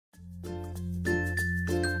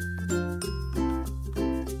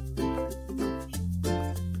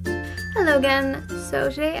Hello again. So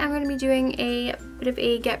today I'm going to be doing a bit of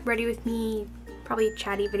a get ready with me, probably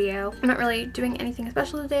chatty video. I'm not really doing anything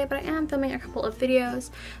special today, but I am filming a couple of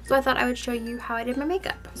videos, so I thought I would show you how I did my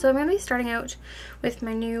makeup. So I'm going to be starting out with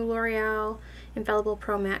my new L'Oreal Infallible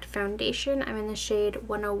Pro Matte Foundation. I'm in the shade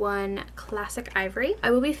 101 Classic Ivory.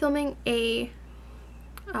 I will be filming a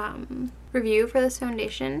review for this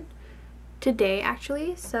foundation today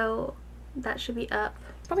actually, so that should be up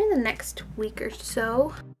probably in the next week or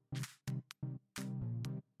so.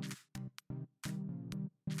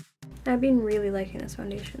 I've been really liking this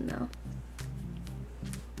foundation though.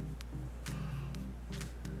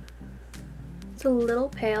 It's a little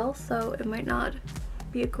pale, so it might not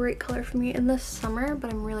be a great color for me in the summer,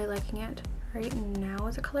 but I'm really liking it right now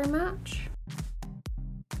as a color match.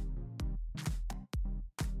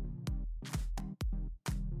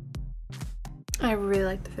 I really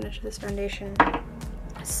like the finish of this foundation.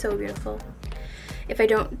 It's so beautiful. If I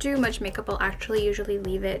don't do much makeup, I'll actually usually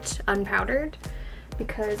leave it unpowdered,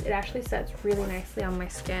 because it actually sets really nicely on my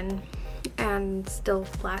skin and still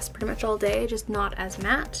lasts pretty much all day, just not as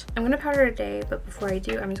matte. I'm going to powder today, but before I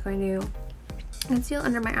do, I'm just going to conceal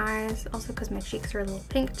under my eyes, also because my cheeks are a little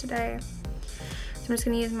pink today. So I'm just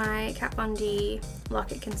going to use my Kat Von D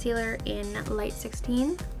Lock It Concealer in Light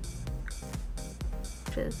 16,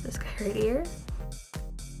 which is this guy right here.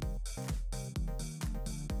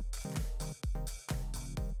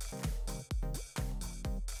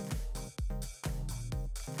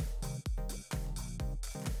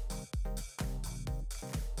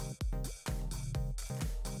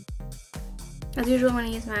 As usual, I'm going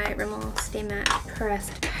to use my Rimmel Stay Matte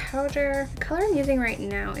Pressed Powder. The color I'm using right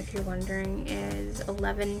now, if you're wondering, is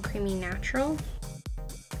 11 Creamy Natural.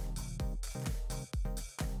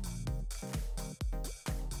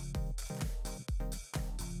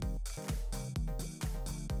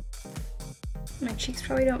 My cheeks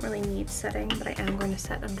probably don't really need setting, but I am going to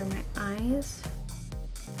set under my eyes.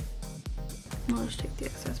 I'll just take the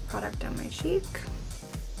excess product down my cheek.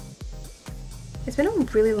 It's been a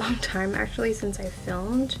really long time actually since I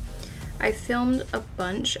filmed. I filmed a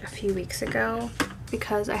bunch a few weeks ago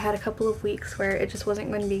because I had a couple of weeks where it just wasn't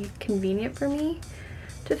going to be convenient for me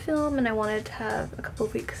to film, and I wanted to have a couple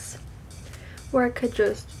of weeks where I could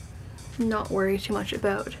just not worry too much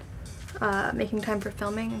about making time for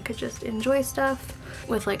filming and could just enjoy stuff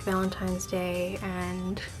with like Valentine's Day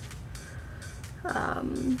and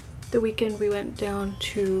the weekend we went down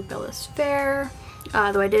to Bella's Fair.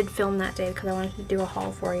 Though I did film that day because I wanted to do a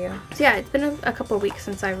haul for you. So yeah, it's been a couple of weeks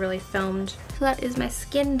since I really filmed. So that is my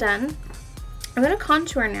skin done. I'm going to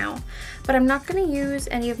contour now, but I'm not going to use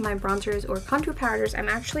any of my bronzers or contour powders. I'm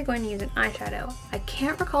actually going to use an eyeshadow. I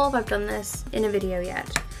can't recall if I've done this in a video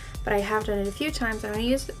yet, but I have done it a few times. I'm going to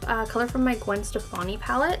use color from my Gwen Stefani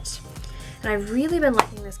palette, and I've really been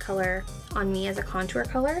liking this color on me as a contour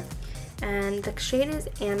color. And the shade is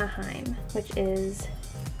Anaheim, which is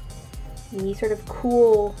the sort of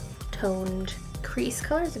cool toned crease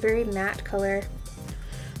color. It's a very matte color.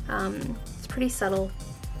 It's pretty subtle,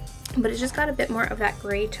 but it's just got a bit more of that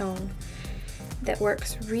gray tone that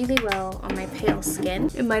works really well on my pale skin.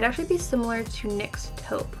 It might actually be similar to NYX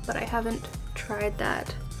Taupe, but I haven't tried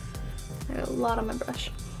that. I got a lot on my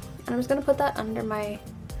brush. And I'm just gonna put that under my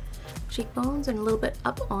cheekbones and a little bit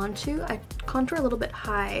up onto. I contour a little bit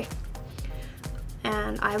high,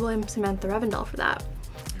 and I blame Samantha Revendell for that.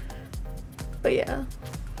 But yeah,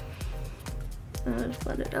 I'm gonna just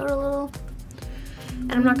blend it out a little.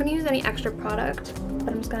 And I'm not gonna use any extra product, but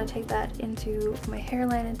I'm just gonna take that into my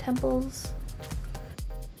hairline and temples.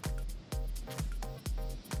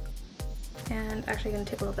 And actually gonna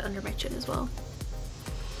take a little bit under my chin as well.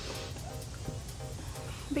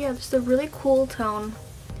 But yeah, just a really cool tone.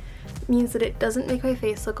 It means that it doesn't make my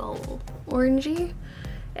face look all orangey.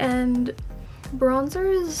 And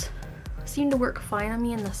bronzers seem to work fine on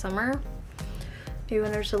me in the summer. Maybe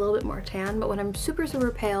when there's a little bit more tan, but when I'm super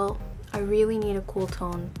pale, I really need a cool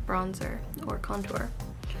tone bronzer or contour.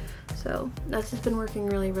 So this has been working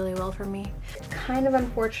really well for me. Kind of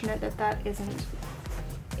unfortunate that that isn't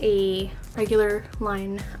a regular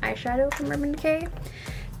line eyeshadow from Urban Decay,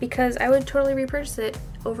 because I would totally repurchase it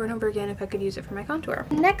over and over again if I could use it for my contour.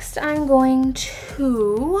 Next, I'm going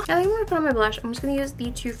to, I think I'm gonna put on my blush. I'm just gonna use the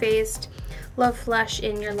Too Faced Love Flush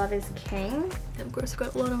in Your Love Is King. And of course, I've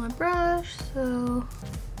got a lot on my brush, so.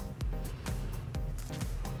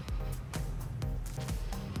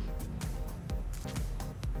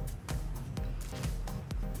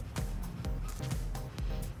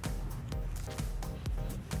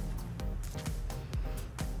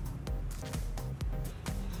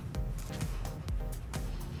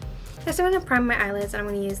 Next I'm going to prime my eyelids, and I'm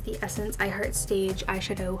going to use the Essence I Heart Stage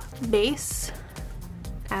eyeshadow base,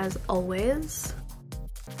 as always.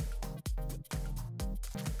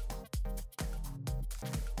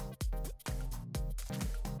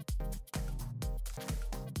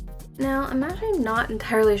 Now, I'm actually not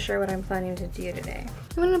entirely sure what I'm planning to do today.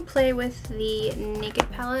 I'm going to play with the Naked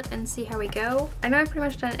palette and see how we go. I know I've pretty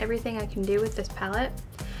much done everything I can do with this palette,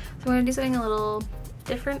 so I'm going to do something a little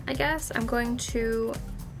different, I guess. I'm going to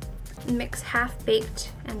mix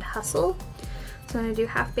Half-Baked and Hustle. So I'm going to do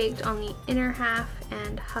Half-Baked on the inner half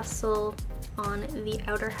and Hustle on the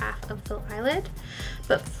outer half of the eyelid.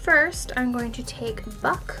 But first, I'm going to take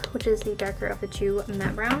Buck, which is the darker of the two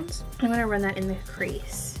matte browns. I'm going to run that in the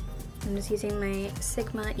crease. I'm just using my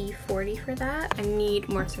Sigma E40 for that. I need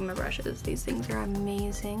more Sigma brushes. These things are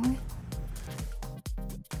amazing.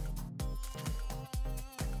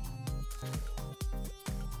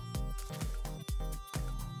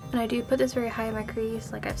 And I do put this very high in my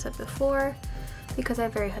crease, like I've said before, because I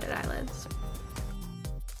have very hooded eyelids.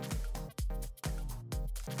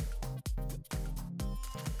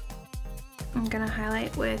 I'm gonna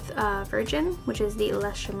highlight with Virgin, which is the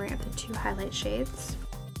less shimmery of the two highlight shades.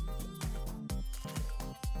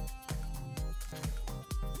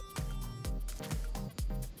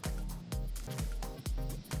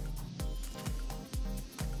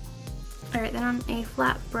 Alright, then on a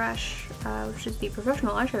flat brush, which is the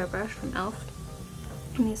professional eyeshadow brush from e.l.f.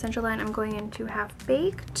 In the essential line, I'm going into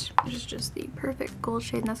Half-Baked, which is just the perfect gold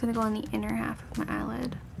shade, and that's going to go on the inner half of my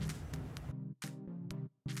eyelid.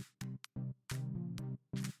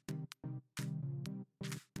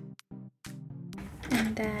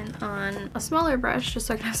 And then on a smaller brush, just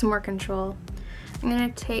so I can have some more control, I'm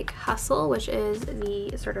going to take Hustle, which is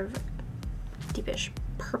the sort of deepish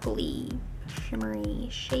purpley shimmery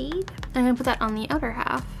shade. I'm going to put that on the outer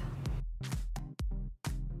half.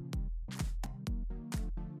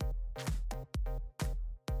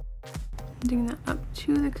 I'm doing that up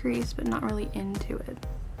to the crease, but not really into it.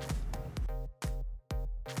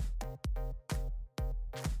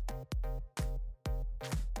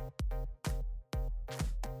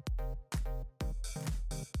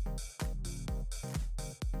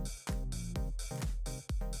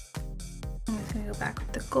 I'm just going to go back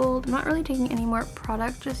with the gold. I'm not really taking any more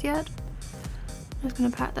product just yet. I'm just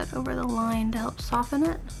going to pat that over the line to help soften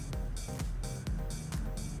it.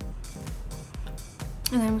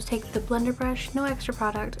 And then we'll take the blender brush, no extra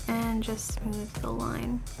product, and just smooth the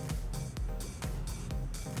line.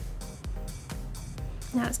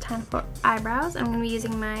 Now it's time for eyebrows. I'm going to be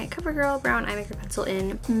using my CoverGirl Brown Eye Maker Pencil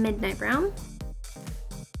in Midnight Brown.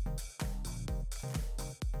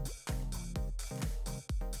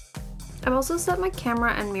 I've also set my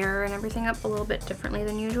camera and mirror and everything up a little bit differently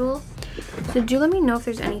than usual. So do let me know if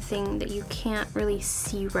there's anything that you can't really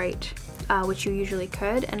see right, which you usually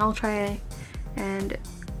could, and I'll try and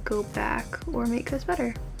go back or make this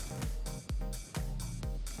better.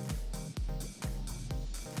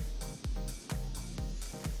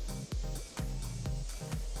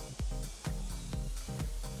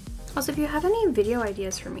 Also, if you have any video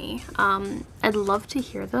ideas for me, I'd love to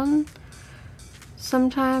hear them.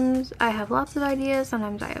 Sometimes I have lots of ideas,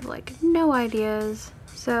 sometimes I have like no ideas,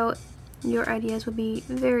 so your ideas would be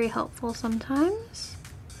very helpful sometimes.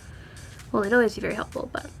 Well, they'd always be very helpful,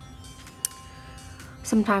 but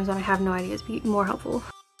sometimes when I have no ideas, be more helpful.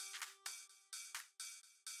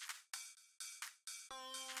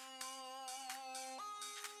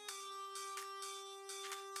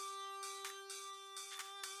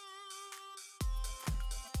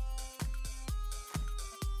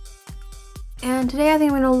 And today I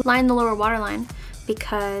think I'm going to line the lower waterline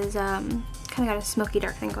because kind of got a smoky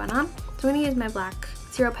dark thing going on. So I'm going to use my black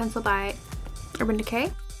Zero pencil by Urban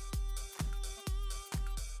Decay.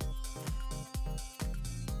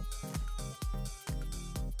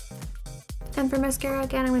 And for mascara,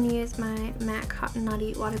 again, I'm going to use my MAC Hot and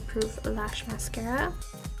Naughty Waterproof Lash Mascara.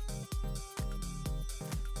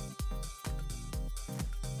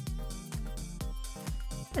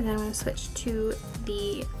 And then I'm going to switch to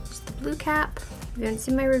just the blue cap. If you haven't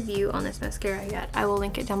seen my review on this mascara yet, I will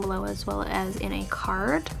link it down below as well as in a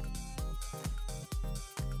card.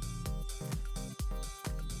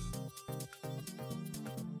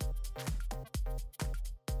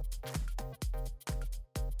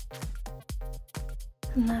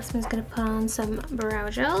 And last, I'm just going to put on some brow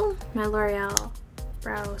gel, my L'Oreal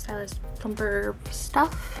Brow Stylist Plumper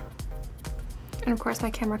stuff. And of course my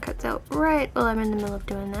camera cuts out right while I'm in the middle of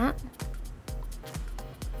doing that.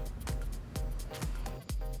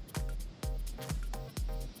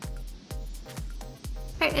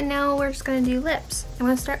 Alright, and now we're just gonna do lips. I'm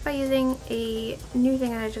gonna start by using a new thing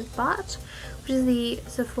that I just bought, which is the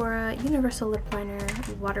Sephora Universal Lip Liner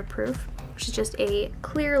Waterproof, which is just a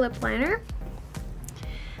clear lip liner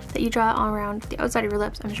that you draw all around the outside of your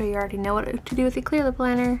lips. I'm sure you already know what to do with a clear lip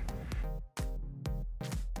liner.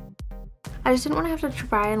 I just didn't want to have to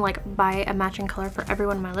try and like buy a matching color for every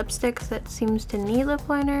one of my lipsticks that seems to need lip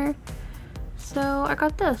liner. So I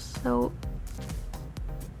got this. So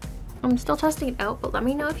I'm still testing it out, but let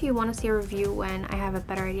me know if you want to see a review when I have a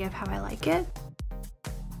better idea of how I like it.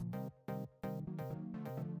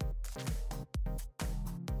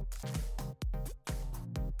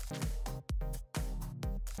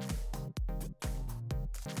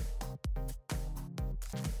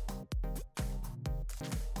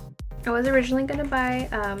 I was originally going to buy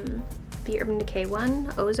the Urban Decay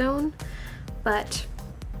one, Ozone, but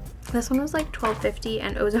this one was like $12.50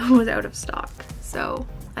 and Ozone was out of stock, so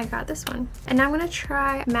I got this one. And now I'm going to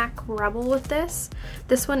try MAC Rebel with this.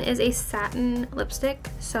 This one is a satin lipstick,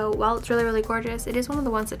 so while it's really, really gorgeous, it is one of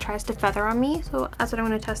the ones that tries to feather on me, so that's what I'm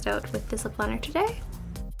going to test out with this lip liner today.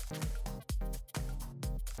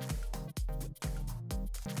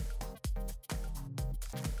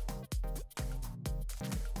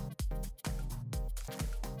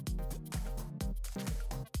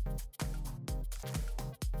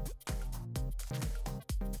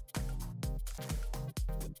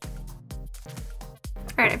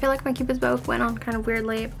 Alright, I feel like my Cupid's bow went on kind of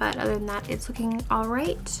weirdly, but other than that, it's looking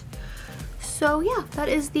alright. So yeah, that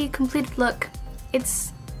is the completed look.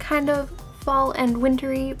 It's kind of fall and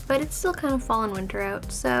wintry, but it's still kind of fall and winter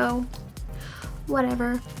out, so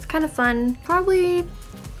whatever. It's kind of fun. Probably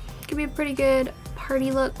could be a pretty good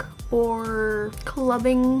party look or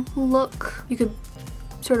clubbing look. You could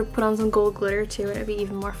sort of put on some gold glitter too and it'd be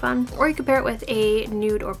even more fun. Or you could pair it with a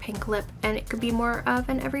nude or pink lip and it could be more of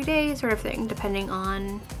an everyday sort of thing depending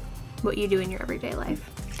on what you do in your everyday life.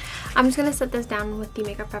 I'm just gonna set this down with the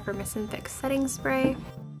Makeup Forever Mist and Fix setting spray.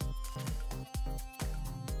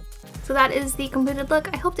 So that is the completed look.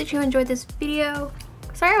 I hope that you enjoyed this video.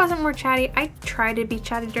 Sorry I wasn't more chatty. I try to be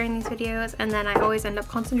chatty during these videos and then I always end up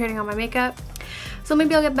concentrating on my makeup. So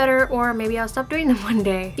maybe I'll get better or maybe I'll stop doing them one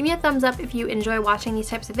day. Give me a thumbs up if you enjoy watching these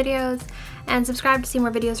types of videos and subscribe to see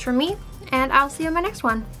more videos from me, and I'll see you in my next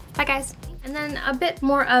one. Bye guys. And then a bit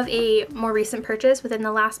more of a more recent purchase within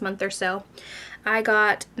the last month or so. I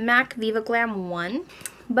got MAC Viva Glam 1.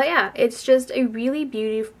 But yeah, it's just a really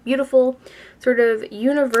beautiful, sort of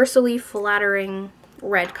universally flattering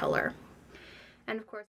red color. And of course